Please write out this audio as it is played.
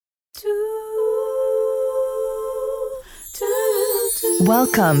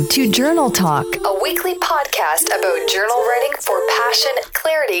Welcome to Journal Talk, a weekly podcast about journal writing for passion,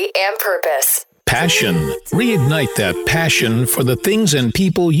 clarity, and purpose. Passion. Reignite that passion for the things and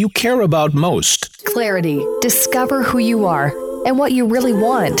people you care about most. Clarity. Discover who you are and what you really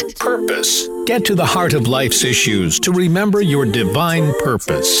want. Purpose. Get to the heart of life's issues to remember your divine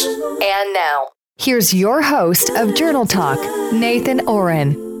purpose. And now, here's your host of Journal Talk, Nathan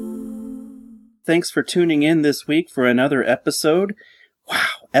Oren. Thanks for tuning in this week for another episode. Wow,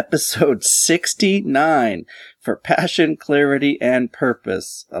 episode 69 for passion, clarity, and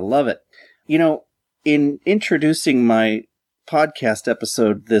purpose. I love it. You know, in introducing my podcast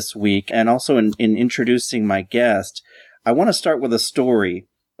episode this week and also in introducing my guest, I want to start with a story.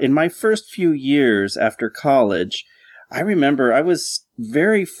 In my first few years after college, I remember I was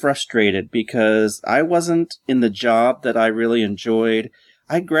very frustrated because I wasn't in the job that I really enjoyed.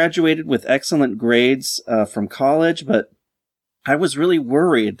 I graduated with excellent grades from college, but I was really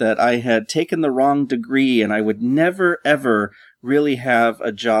worried that I had taken the wrong degree and I would never, ever really have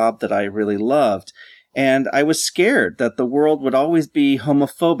a job that I really loved. And I was scared that the world would always be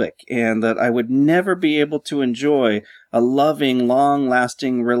homophobic and that I would never be able to enjoy a loving,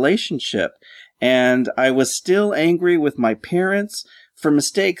 long-lasting relationship. And I was still angry with my parents for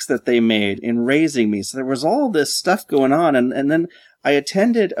mistakes that they made in raising me. So there was all this stuff going on. And then I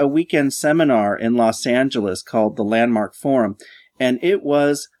attended a weekend seminar in Los Angeles called the Landmark Forum, and it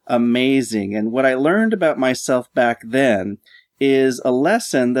was amazing. And what I learned about myself back then is a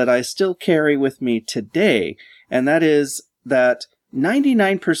lesson that I still carry with me today, and that is that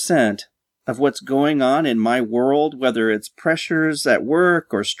 99% of what's going on in my world, whether it's pressures at work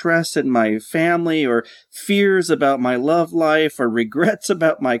or stress in my family or fears about my love life or regrets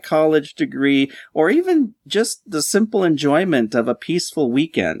about my college degree or even just the simple enjoyment of a peaceful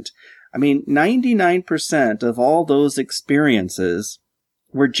weekend. I mean, 99% of all those experiences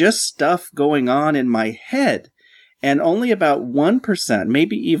were just stuff going on in my head. And only about 1%,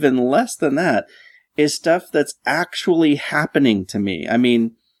 maybe even less than that, is stuff that's actually happening to me. I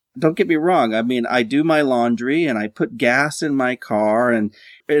mean, don't get me wrong. I mean, I do my laundry and I put gas in my car, and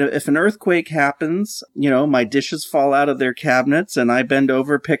if an earthquake happens, you know, my dishes fall out of their cabinets and I bend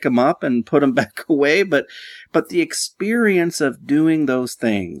over, pick them up and put them back away. But the experience of doing those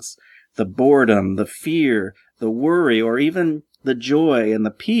things, the boredom, the fear, the worry, or even the joy and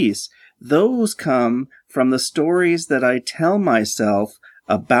the peace, those come from the stories that I tell myself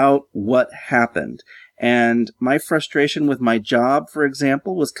about what happened. And my frustration with my job, for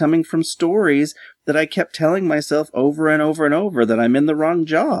example, was coming from stories that I kept telling myself over and over and over that I'm in the wrong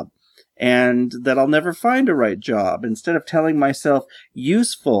job and that I'll never find a right job, instead of telling myself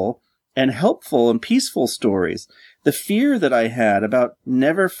useful and helpful and peaceful stories. The fear that I had about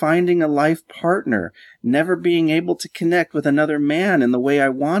never finding a life partner, never being able to connect with another man in the way I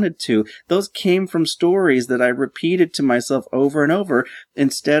wanted to, those came from stories that I repeated to myself over and over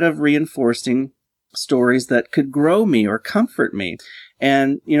instead of reinforcing stories that could grow me or comfort me.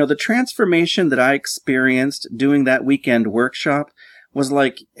 And, you know, the transformation that I experienced doing that weekend workshop was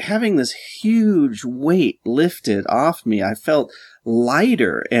like having this huge weight lifted off me. I felt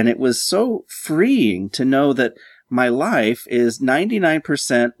lighter, and it was so freeing to know that my life is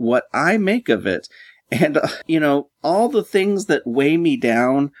 99% what I make of it. And, you know, all the things that weigh me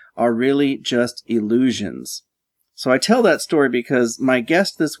down are really just illusions. So I tell that story because my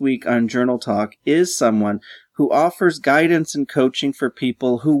guest this week on Journal Talk is someone who offers guidance and coaching for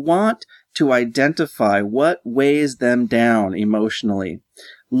people who want to identify what weighs them down emotionally.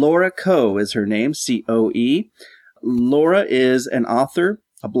 Laura Coe is her name, C-O-E. Laura is an author,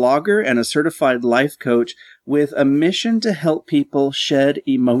 a blogger, and a certified life coach with a mission to help people shed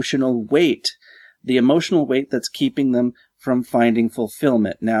emotional weight, the emotional weight that's keeping them from finding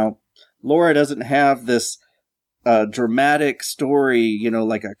fulfillment. Now, Laura doesn't have this dramatic story, you know,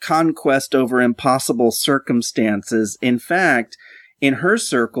 like a conquest over impossible circumstances. In fact, in her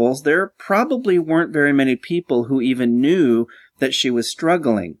circles, there probably weren't very many people who even knew that she was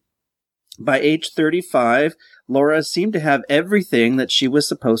struggling. By age 35, Laura seemed to have everything that she was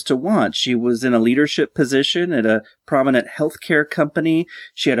supposed to want. She was in a leadership position at a prominent healthcare company.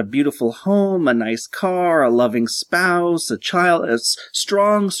 She had a beautiful home, a nice car, a loving spouse, a child, a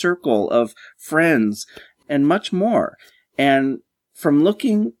strong circle of friends, and much more. And from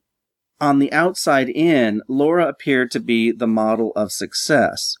looking on the outside in, Laura appeared to be the model of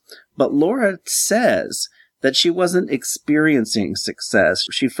success. But Laura says that she wasn't experiencing success.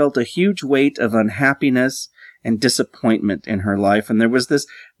 She felt a huge weight of unhappiness and disappointment in her life. And there was this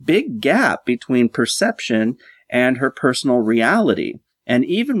big gap between perception and her personal reality. And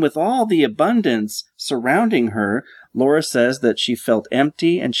even with all the abundance surrounding her, Laura says that she felt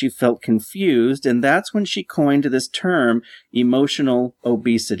empty and she felt confused, and that's when she coined this term, emotional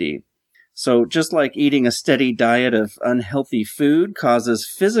obesity. So just like eating a steady diet of unhealthy food causes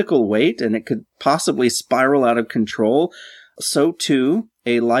physical weight and it could possibly spiral out of control, so too,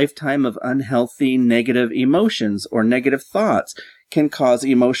 a lifetime of unhealthy negative emotions or negative thoughts can cause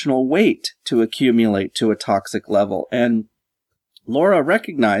emotional weight to accumulate to a toxic level. And Laura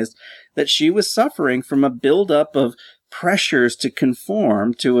recognized that she was suffering from a buildup of pressures to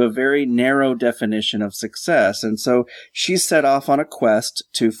conform to a very narrow definition of success. And so she set off on a quest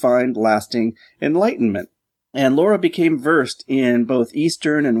to find lasting enlightenment. And Laura became versed in both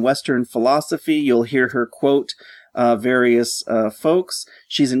Eastern and Western philosophy. You'll hear her quote various folks.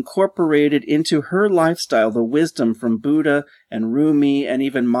 She's incorporated into her lifestyle the wisdom from Buddha and Rumi and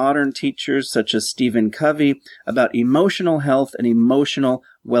even modern teachers such as Stephen Covey about emotional health and emotional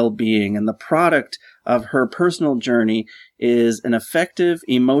well-being. And the product of her personal journey is an effective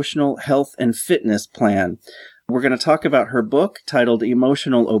emotional health and fitness plan. We're going to talk about her book titled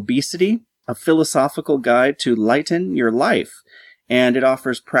Emotional Obesity, a philosophical guide to lighten your life. And it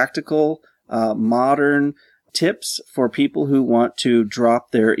offers practical, modern tips for people who want to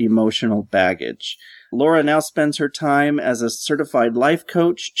drop their emotional baggage. Laura now spends her time as a certified life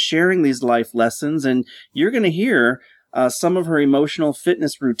coach, sharing these life lessons, and you're going to hear some of her emotional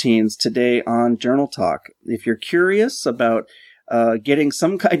fitness routines today on Journal Talk. If you're curious about getting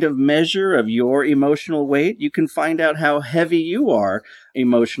some kind of measure of your emotional weight, you can find out how heavy you are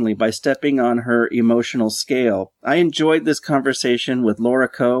emotionally by stepping on her emotional scale. I enjoyed this conversation with Laura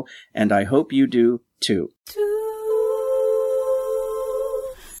Coe, and I hope you do too.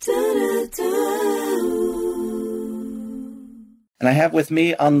 And I have with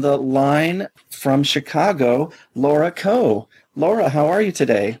me on the line from Chicago, Laura Coe. Laura, how are you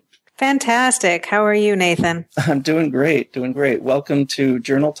today? Fantastic. How are you, Nathan? I'm doing great, doing great. Welcome to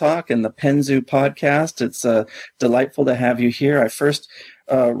Journal Talk and the Penzu podcast. It's delightful to have you here. I first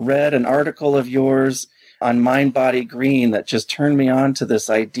read an article of yours on Mind Body Green that just turned me on to this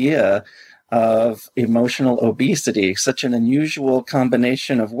idea of emotional obesity. Such an unusual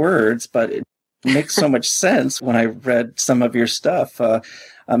combination of words, but it makes so much sense when I read some of your stuff.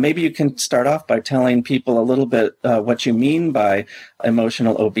 Maybe you can start off by telling people a little bit what you mean by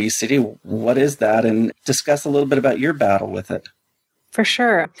emotional obesity. What is that? And discuss a little bit about your battle with it. For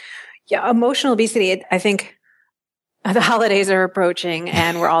sure. Yeah, emotional obesity, I think the holidays are approaching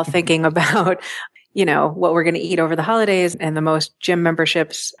and we're all thinking about, what we're going to eat over the holidays, and the most gym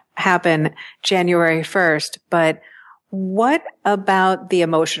memberships happen January 1st. But what about the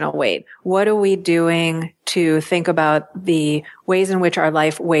emotional weight? What are we doing to think about the ways in which our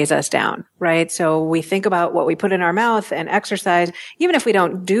life weighs us down, right? So we think about what we put in our mouth and exercise. Even if we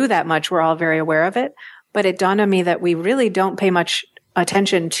don't do that much, we're all very aware of it. But it dawned on me that we really don't pay much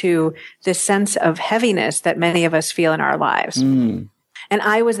attention to this sense of heaviness that many of us feel in our lives. And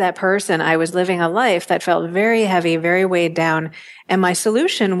I was that person. I was living a life that felt very heavy, very weighed down. And my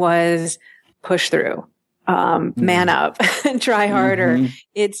solution was push through. Man up, try harder.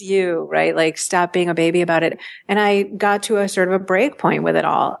 It's you, right? Like stop being a baby about it. And I got to a sort of a break point with it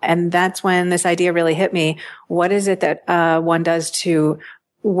all. And that's when this idea really hit me. What is it that one does to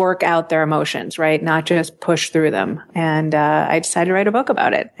work out their emotions, right? Not just push through them. And I decided to write a book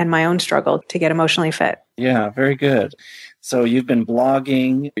about it and my own struggle to get emotionally fit. Yeah, very good. So you've been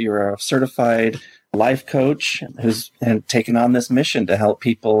blogging, you're a certified life coach who's taken on this mission to help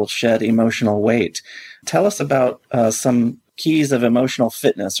people shed emotional weight. Tell us about some keys of emotional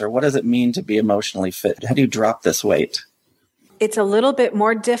fitness, or what does it mean to be emotionally fit? How do you drop this weight? It's a little bit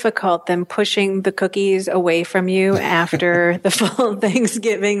more difficult than pushing the cookies away from you after the full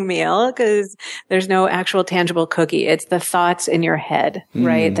Thanksgiving meal, because there's no actual tangible cookie. It's the thoughts in your head,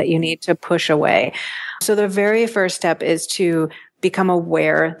 right, that you need to push away. So the very first step is to become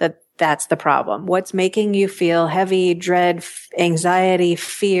aware that that's the problem. What's making you feel heavy, dread, anxiety,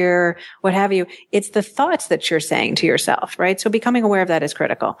 fear, what have you? It's the thoughts that you're saying to yourself, right? So becoming aware of that is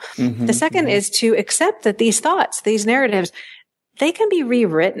critical. The second is to accept that these thoughts, these narratives, they can be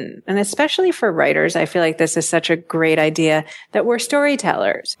rewritten. And especially for writers, I feel like this is such a great idea that we're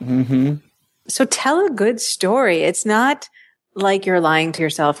storytellers. So tell a good story. It's not like you're lying to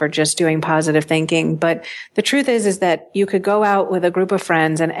yourself or just doing positive thinking. But the truth is that you could go out with a group of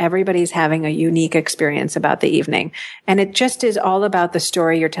friends and everybody's having a unique experience about the evening. And it just is all about the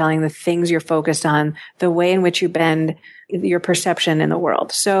story you're telling, the things you're focused on, the way in which you bend your perception in the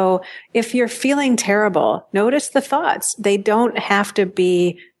world. So if you're feeling terrible, notice the thoughts. They don't have to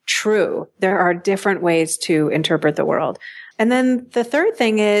be true. There are different ways to interpret the world. And then the third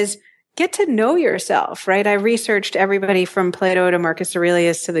thing is get to know yourself, right? I researched everybody from Plato to Marcus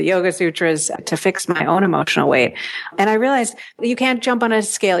Aurelius to the Yoga Sutras to fix my own emotional weight. And I realized you can't jump on a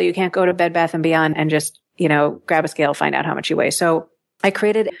scale. You can't go to Bed Bath & Beyond and just, grab a scale, find out how much you weigh. So I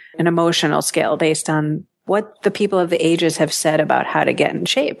created an emotional scale based on what the people of the ages have said about how to get in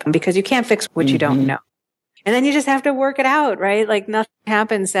shape, because you can't fix what you don't know. And then you just have to work it out, right? Like nothing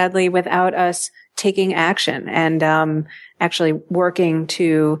happens, sadly, without us taking action and actually working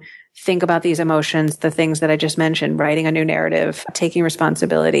to think about these emotions, the things that I just mentioned, writing a new narrative, taking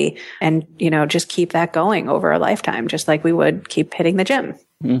responsibility, and, just keep that going over a lifetime, just like we would keep hitting the gym.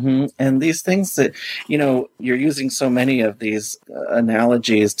 Mm-hmm. And these things that, you're using so many of these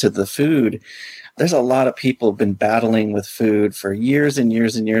analogies to the food. There's a lot of people who've been battling with food for years and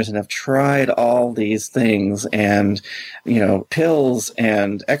years and years and have tried all these things and, pills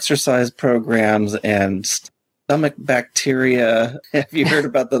and exercise programs and stomach bacteria. Have you heard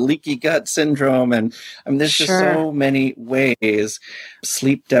about the leaky gut syndrome? And there's just so many ways,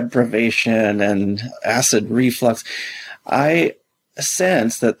 sleep deprivation and acid reflux. I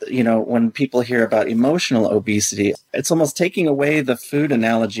sense that, when people hear about emotional obesity, it's almost taking away the food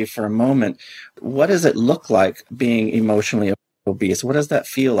analogy for a moment. What does it look like being emotionally obese? What does that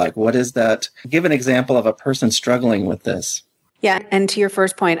feel like? What is that? Give an example of a person struggling with this. Yeah. And to your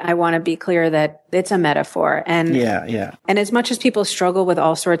first point, I want to be clear that it's a metaphor. And And as much as people struggle with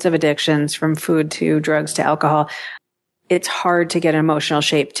all sorts of addictions, from food to drugs to alcohol, it's hard to get in emotional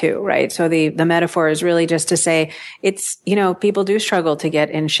shape too, right? So the metaphor is really just to say it's, people do struggle to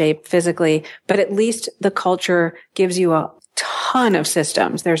get in shape physically, but at least the culture gives you a ton of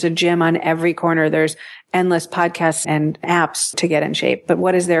systems. There's a gym on every corner. There's endless podcasts and apps to get in shape. But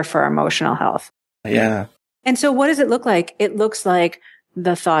what is there for emotional health? Yeah. And so what does it look like? It looks like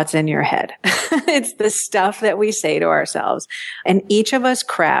the thoughts in your head. It's the stuff that we say to ourselves. And each of us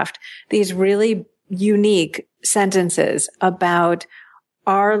craft these really unique sentences about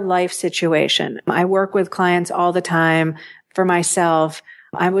our life situation. I work with clients all the time. For myself,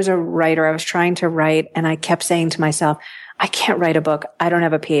 I was a writer. I was trying to write, and I kept saying to myself, I can't write a book. I don't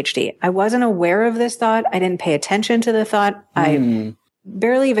have a PhD. I wasn't aware of this thought. I didn't pay attention to the thought. I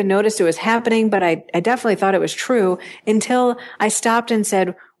barely even noticed it was happening, but I definitely thought it was true until I stopped and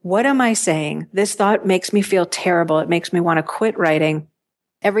said, what am I saying? This thought makes me feel terrible. It makes me want to quit writing.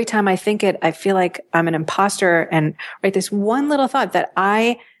 Every time I think it, I feel like I'm an imposter. And this one little thought that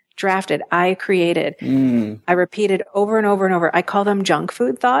I drafted, I created, I repeated over and over and over. I call them junk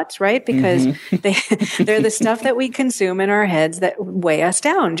food thoughts, right? Because they're the stuff that we consume in our heads that weigh us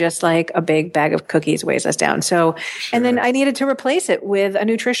down, just like a big bag of cookies weighs us down. So, and then I needed to replace it with a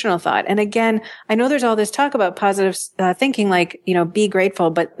nutritional thought. And again, I know there's all this talk about positive thinking, like, be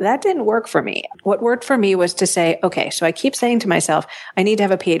grateful, but that didn't work for me. What worked for me was to say, okay, so I keep saying to myself, I need to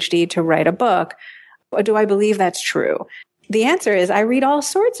have a PhD to write a book. Do I believe that's true? The answer is I read all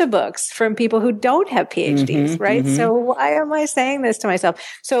sorts of books from people who don't have PhDs, right? So why am I saying this to myself?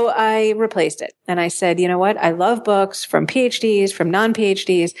 So I replaced it and I said, you know what? I love books from PhDs, from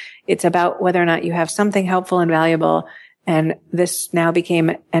non-PhDs. It's about whether or not you have something helpful and valuable. And this now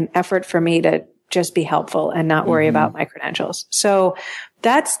became an effort for me to just be helpful and not worry about my credentials. So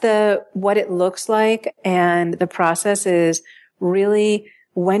that's what it looks like. And the process is really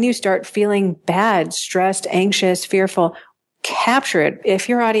when you start feeling bad, stressed, anxious, fearful, capture it. If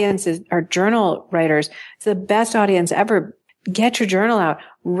your audience are journal writers, it's the best audience ever. Get your journal out,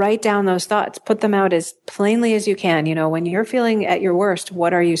 write down those thoughts, put them out as plainly as you can. When you're feeling at your worst,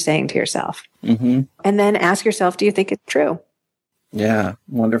 what are you saying to yourself? And then ask yourself, do you think it's true? Yeah,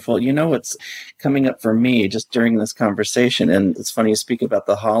 wonderful. What's coming up for me just during this conversation, and it's funny you speak about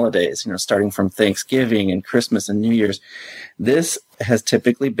the holidays, starting from Thanksgiving and Christmas and New Year's. This has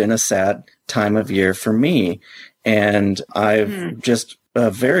typically been a sad time of year for me. And I've just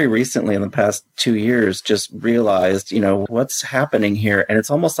very recently in the past 2 years just realized, what's happening here. And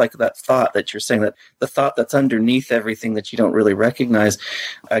it's almost like that thought that you're saying, that the thought that's underneath everything that you don't really recognize.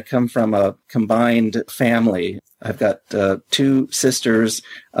 I come from a combined family. I've got 2 sisters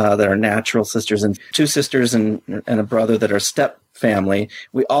that are natural sisters, and 2 sisters and a brother that are step family.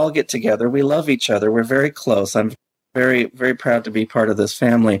 We all get together. We love each other. We're very close. I'm very, very proud to be part of this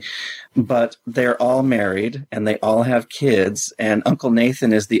family. But they're all married and they all have kids. And Uncle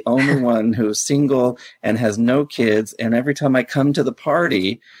Nathan is the only one who's single and has no kids. And every time I come to the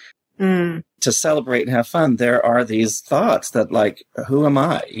party to celebrate and have fun, there are these thoughts that, like, who am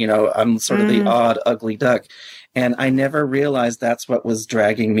I? I'm sort of the odd, ugly duck. And I never realized that's what was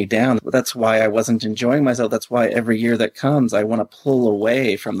dragging me down. That's why I wasn't enjoying myself. That's why every year that comes, I want to pull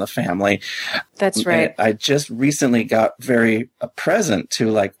away from the family. That's right. And I just recently got very present to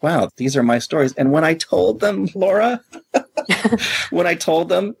like, wow, these are my stories. And when I told them, Laura, when I told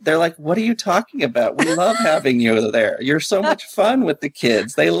them, they're like, what are you talking about? We love having you there. You're so much fun with the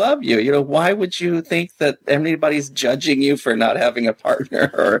kids. They love you. You know, why would you think that anybody's judging you for not having a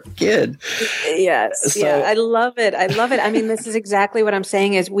partner or a kid? Yes. Yeah. I love it. I love it. I mean, this is exactly what I'm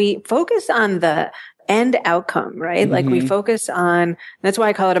saying is we focus on the end outcome, right? Like we focus on, that's why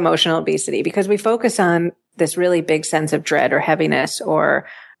I call it emotional obesity, because we focus on this really big sense of dread or heaviness or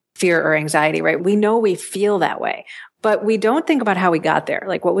fear or anxiety, right? We know we feel that way, but we don't think about how we got there.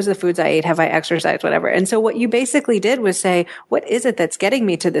 Like, what was the foods I ate? Have I exercised? Whatever. And so what you basically did was say, what is it that's getting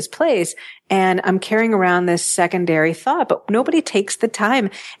me to this place? And I'm carrying around this secondary thought, but nobody takes the time.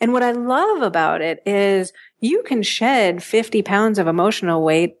 And what I love about it is you can shed 50 pounds of emotional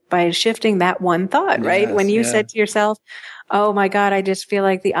weight by shifting that one thought, right? Yes, when you said to yourself, oh my God, I just feel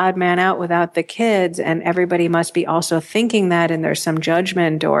like the odd man out without the kids, and everybody must be also thinking that, and there's some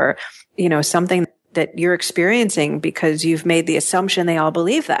judgment or, you know, something that you're experiencing because you've made the assumption they all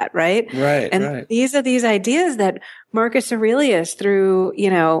believe that, right? Right. And these are these ideas that Marcus Aurelius, through, you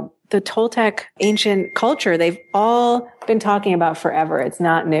know, the Toltec ancient culture, they've all been talking about forever. It's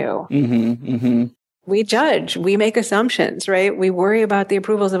not new. We judge, we make assumptions, right? We worry about the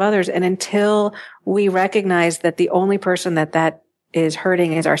approvals of others. And until we recognize that the only person that is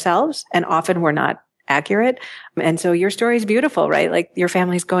hurting is ourselves, and often we're not accurate. And so your story is beautiful, right? Like your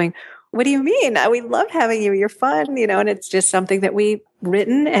family's going, what do you mean? We love having you. You're fun, you know, and it's just something that we've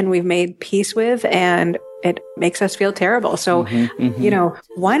written and we've made peace with, and it makes us feel terrible. So, you know,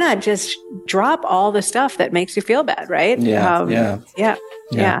 why not just drop all the stuff that makes you feel bad, right? Yeah.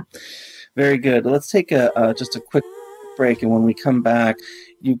 Very good. Let's take just a quick break. And when we come back,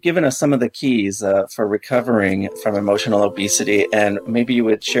 you've given us some of the keys for recovering from emotional obesity. And maybe you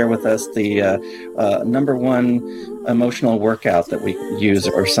would share with us the number one emotional workout that we use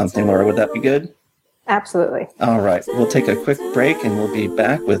or something, Laura. Would that be good? Absolutely. All right. We'll take a quick break and we'll be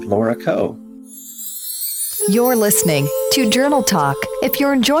back with Laura Coe. You're listening to Journal Talk. If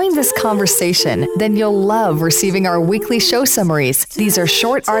you're enjoying this conversation, then you'll love receiving our weekly show summaries. These are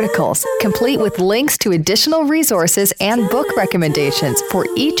short articles, complete with links to additional resources and book recommendations for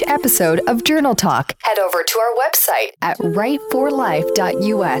each episode of Journal Talk. Head over to our website at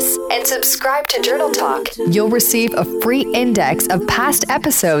writeforlife.us and subscribe to Journal Talk. You'll receive a free index of past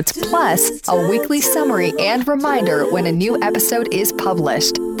episodes, plus a weekly summary and reminder when a new episode is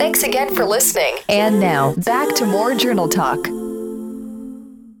published. Thanks again for listening. And now, back to more Journal Talk.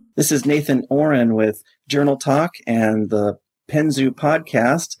 This is Nathan Oren with Journal Talk and the Penzu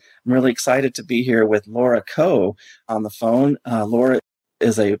podcast. I'm really excited to be here with Laura Coe on the phone. Laura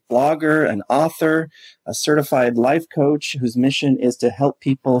is a blogger, an author, a certified life coach whose mission is to help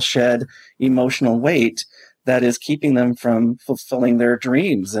people shed emotional weight that is keeping them from fulfilling their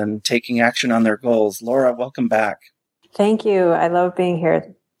dreams and taking action on their goals. Laura, welcome back. Thank you. I love being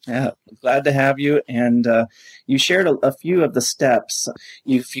here. Yeah, glad to have you. And you shared a few of the steps.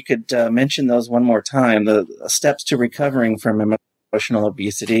 If you could mention those one more time, the steps to recovering from emotional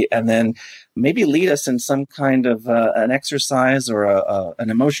obesity, and then maybe lead us in some kind of an exercise or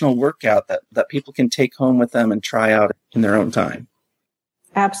an emotional workout that people can take home with them and try out in their own time.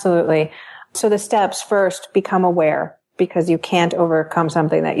 Absolutely. So the steps: first, become aware, because you can't overcome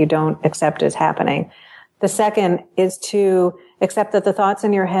something that you don't accept is happening. The second is to accept that the thoughts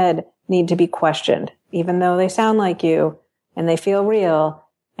in your head need to be questioned, even though they sound like you and they feel real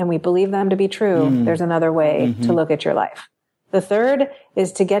and we believe them to be true. There's another way to look at your life. The third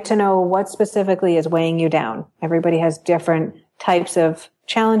is to get to know what specifically is weighing you down. Everybody has different types of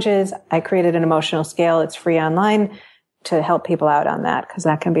challenges. I created an emotional scale. It's free online to help people out on that, because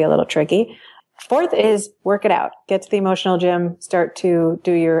that can be a little tricky. Fourth is work it out. Get to the emotional gym, start to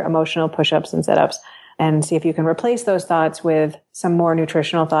do your emotional push-ups and sit-ups, and see if you can replace those thoughts with some more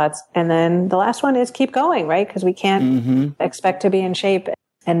nutritional thoughts. And then the last one is keep going, right? Because we can't expect to be in shape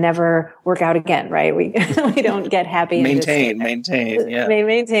and never work out again, right? We don't get happy. Maintain, yeah.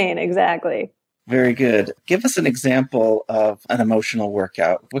 Maintain, exactly. Very good. Give us an example of an emotional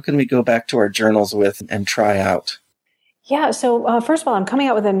workout. What can we go back to our journals with and try out? Yeah. So first of all, I'm coming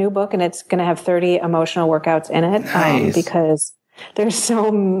out with a new book, and it's going to have 30 emotional workouts in it. Nice. Because there's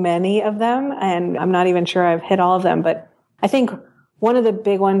so many of them, and I'm not even sure I've hit all of them. But I think one of the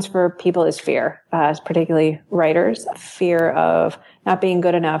big ones for people is fear, particularly writers. Fear of not being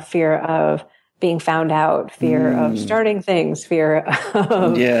good enough, fear of being found out, fear of starting things, fear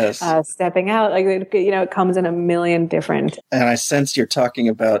of stepping out. Like, it comes in a million different. And I sense you're talking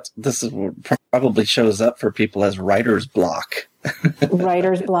about, this is what probably shows up for people as writer's block.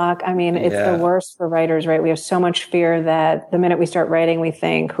 Writer's block. I mean, it's the worst for writers, right? We have so much fear that the minute we start writing, we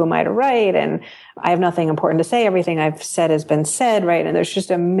think, who am I to write? And I have nothing important to say. Everything I've said has been said, right? And there's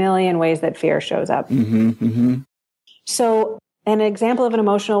just a million ways that fear shows up. So an example of an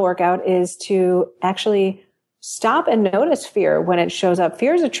emotional workout is to actually stop and notice fear when it shows up.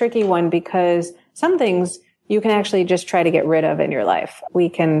 Fear is a tricky one because some things you can actually just try to get rid of in your life. We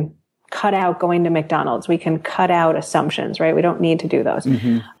can cut out going to McDonald's. We can cut out assumptions, right? We don't need to do those.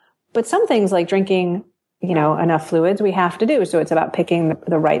 But some things like drinking, enough fluids, we have to do. So it's about picking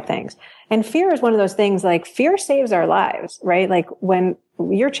the right things. And fear is one of those things, like fear saves our lives, right? Like when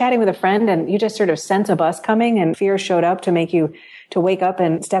you're chatting with a friend and you just sort of sense a bus coming and fear showed up to make you to wake up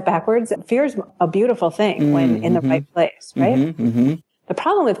and step backwards. Fear is a beautiful thing when in the right place, right? The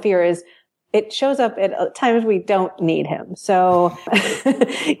problem with fear is it shows up at times we don't need him. So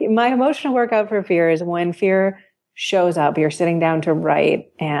my emotional workout for fear is when fear shows up, you're sitting down to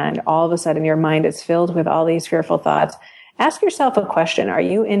write and all of a sudden your mind is filled with all these fearful thoughts. Ask yourself a question. Are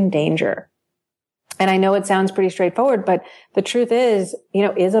you in danger? And I know it sounds pretty straightforward, but the truth is,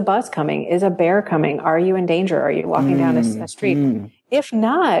 is a bus coming? Is a bear coming? Are you in danger? Are you walking down a street? If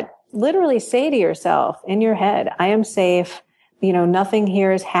not, literally say to yourself in your head, I am safe. Nothing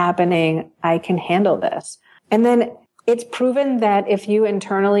here is happening. I can handle this. And then it's proven that if you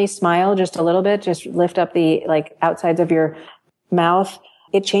internally smile just a little bit, just lift up the outsides of your mouth,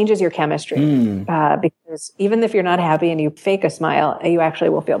 it changes your chemistry. Because even if you're not happy and you fake a smile, you actually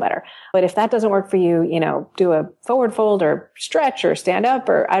will feel better. But if that doesn't work for you, do a forward fold or stretch or stand up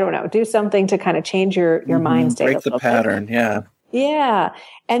or I don't know, do something to kind of change your mind state. Break the pattern. Yeah. Yeah.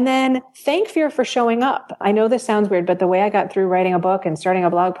 And then thank fear for showing up. I know this sounds weird, but the way I got through writing a book and starting a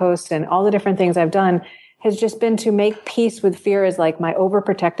blog post and all the different things I've done has just been to make peace with fear as like my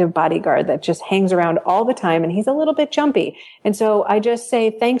overprotective bodyguard that just hangs around all the time. And he's a little bit jumpy. And so I just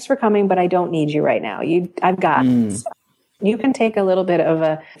say, thanks for coming, but I don't need you right now. I've got this. You can take a little bit of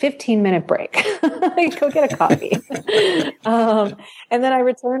a 15-minute break. Go get a coffee. And then I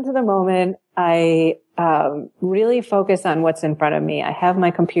return to the moment. I really focus on what's in front of me. I have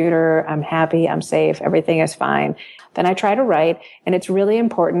my computer. I'm happy. I'm safe. Everything is fine. Then I try to write. And it's really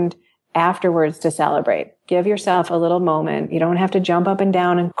important afterwards to celebrate. Give yourself a little moment. You don't have to jump up and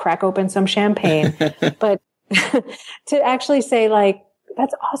down and crack open some champagne, but to actually say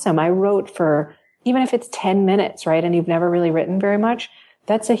that's awesome. I wrote for, even if it's 10 minutes, right? And you've never really written very much.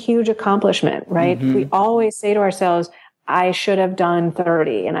 That's a huge accomplishment, right? We always say to ourselves, I should have done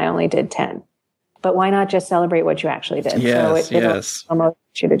 30 and I only did 10. But why not just celebrate what you actually did? Yes, it'll motivate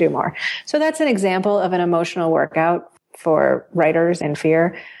you to do more. So that's an example of an emotional workout for writers and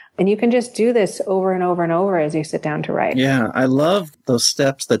fear. And you can just do this over and over and over as you sit down to write. Yeah, I love those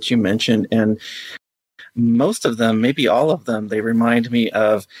steps that you mentioned. And most of them, maybe all of them, they remind me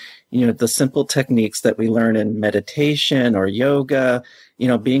of, the simple techniques that we learn in meditation or yoga,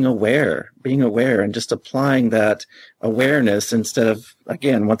 being aware and just applying that awareness instead of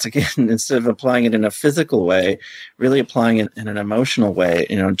applying it in a physical way, really applying it in an emotional way,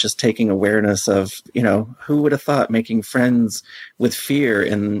 just taking awareness of, who would have thought making friends with fear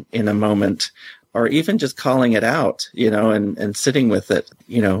in a moment, or even just calling it out, and sitting with it,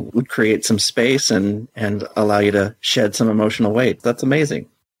 would create some space and allow you to shed some emotional weight. That's amazing.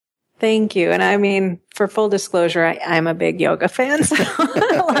 Thank you. And I mean, for full disclosure, I'm a big yoga fan. So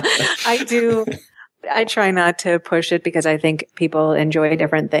I try not to push it because I think people enjoy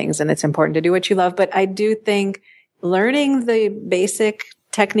different things and it's important to do what you love. But I do think learning the basic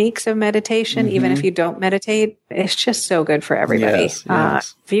techniques of meditation, even if you don't meditate, it's just so good for everybody.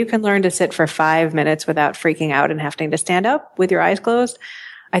 Yes. If you can learn to sit for 5 minutes without freaking out and having to stand up with your eyes closed,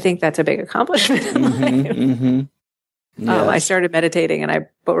 I think that's a big accomplishment in life. Yes. I started meditating and I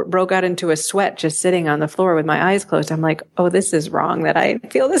broke out into a sweat just sitting on the floor with my eyes closed. I'm like, oh, this is wrong that I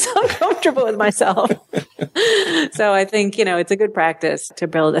feel this uncomfortable with myself. So I think, it's a good practice to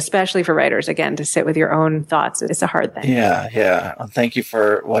build, especially for writers, again, to sit with your own thoughts. It's a hard thing. Yeah. Well, thank you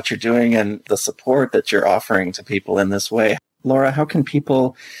for what you're doing and the support that you're offering to people in this way. Laura, how can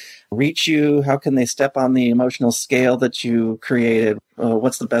people reach you? How can they step on the emotional scale that you created?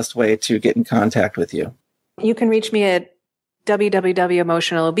 What's the best way to get in contact with you? You can reach me at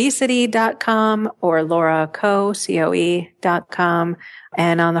www.emotionalobesity.com or lauracoe.com.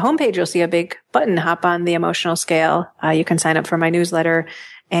 And on the homepage, you'll see a big button, hop on the emotional scale. You can sign up for my newsletter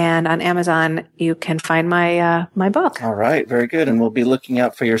And on Amazon, you can find my my book. All right, very good. And we'll be looking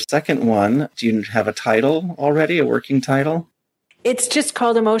out for your second one. Do you have a title already, a working title? It's just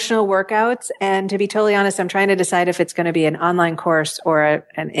called Emotional Workouts. And to be totally honest, I'm trying to decide if it's going to be an online course or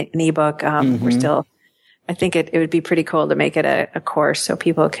an ebook. We're still, I think it would be pretty cool to make it a course so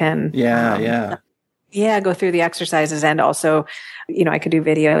people can go through the exercises, and also, I could do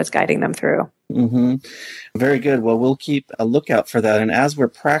videos guiding them through. Mm-hmm. Very good. Well, we'll keep a lookout for that. And as we're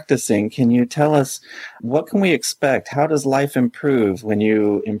practicing, can you tell us, what can we expect? How does life improve when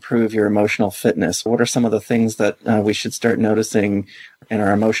you improve your emotional fitness? What are some of the things that we should start noticing in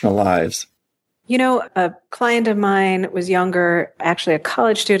our emotional lives? A client of mine was younger, actually a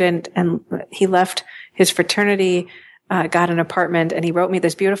college student, and he left his fraternity, got an apartment, and he wrote me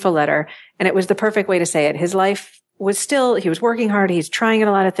this beautiful letter. And it was the perfect way to say it. His life was still, he was working hard, he's trying at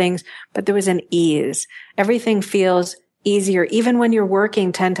a lot of things, but there was an ease. Everything feels easier, even when you're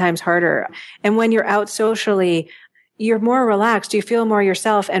working 10 times harder. And when you're out socially, you're more relaxed, you feel more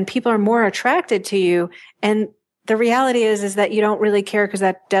yourself, and people are more attracted to you. And the reality is that you don't really care because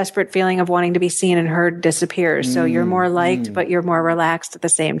that desperate feeling of wanting to be seen and heard disappears. So you're more liked, but you're more relaxed at the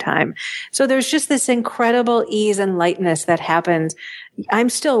same time. So there's just this incredible ease and lightness that happens. I'm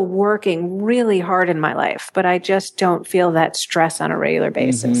still working really hard in my life, but I just don't feel that stress on a regular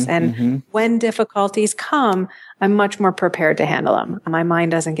basis. When difficulties come, I'm much more prepared to handle them. My mind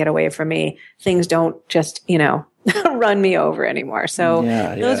doesn't get away from me. Things don't just, run me over anymore. So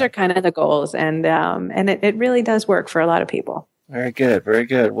those are kind of the goals. And it really does work for a lot of people. Very good. Very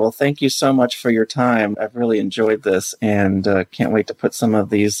good. Well, thank you so much for your time. I've really enjoyed this and can't wait to put some of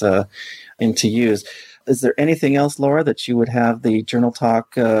these into use. Is there anything else, Laura, that you would have the Journal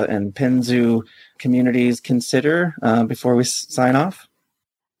Talk and Penzu communities consider before we sign off?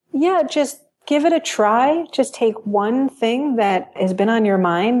 Yeah, just give it a try. Just take one thing that has been on your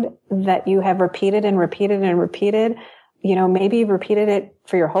mind that you have repeated and repeated and repeated. Maybe you've repeated it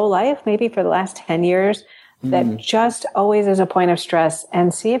for your whole life, maybe for the last 10 years, that just always is a point of stress,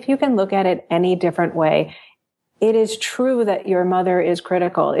 and see if you can look at it any different way. It is true that your mother is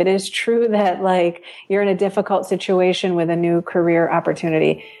critical. It is true that you're in a difficult situation with a new career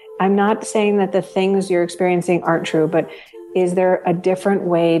opportunity. I'm not saying that the things you're experiencing aren't true, but is there a different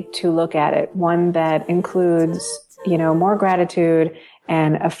way to look at it? One that includes, more gratitude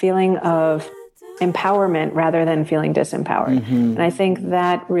and a feeling of empowerment rather than feeling disempowered. And I think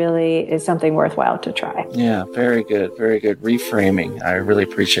that really is something worthwhile to try. Yeah, very good. Very good. Reframing. I really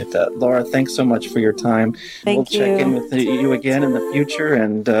appreciate that. Laura, thanks so much for your time. We'll check in with you again in the future,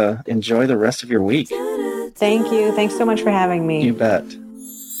 and enjoy the rest of your week. Thank you. Thanks so much for having me. You bet.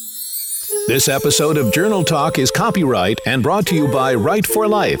 This episode of Journal Talk is copyright and brought to you by Write for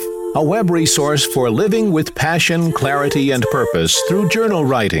Life, a web resource for living with passion, clarity, and purpose through journal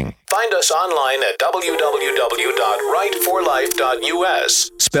writing. Find us online at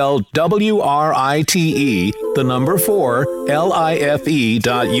www.writeforlife.us, spelled WRITE, the number 4,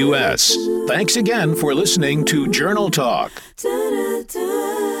 LIFE.us. Thanks again for listening to Journal Talk.